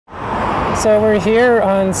So we're here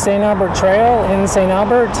on St. Albert Trail in St.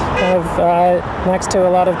 Albert, kind of next to a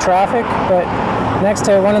lot of traffic, but next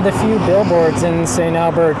to one of the few billboards in St.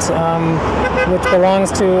 Albert, which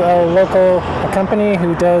belongs to a local company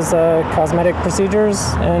who does cosmetic procedures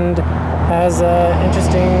and has an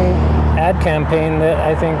interesting ad campaign that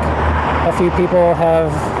I think a few people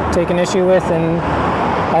have taken issue with, and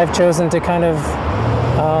I've chosen to kind of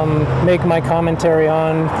make my commentary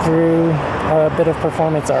on through a bit of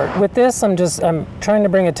performance art. With this, I'm trying to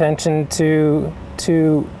bring attention to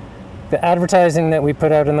the advertising that we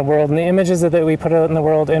put out in the world and the images that we put out in the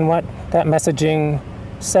world and what that messaging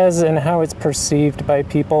says and how it's perceived by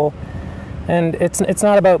people. And it's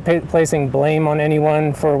not about placing blame on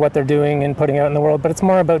anyone for what they're doing and putting out in the world, but it's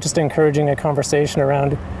more about just encouraging a conversation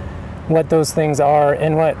around what those things are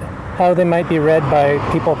and how they might be read by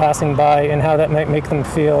people passing by and how that might make them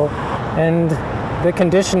feel, and the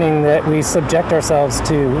conditioning that we subject ourselves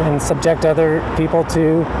to and subject other people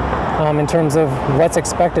to in terms of what's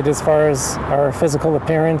expected as far as our physical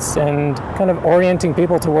appearance, and kind of orienting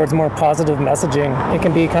people towards more positive messaging. It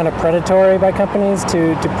can be kind of predatory by companies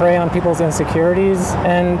to prey on people's insecurities,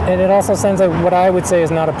 and it also sends what I would say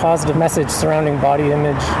is not a positive message surrounding body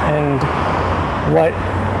image and what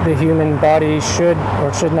the human body should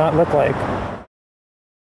or should not look like.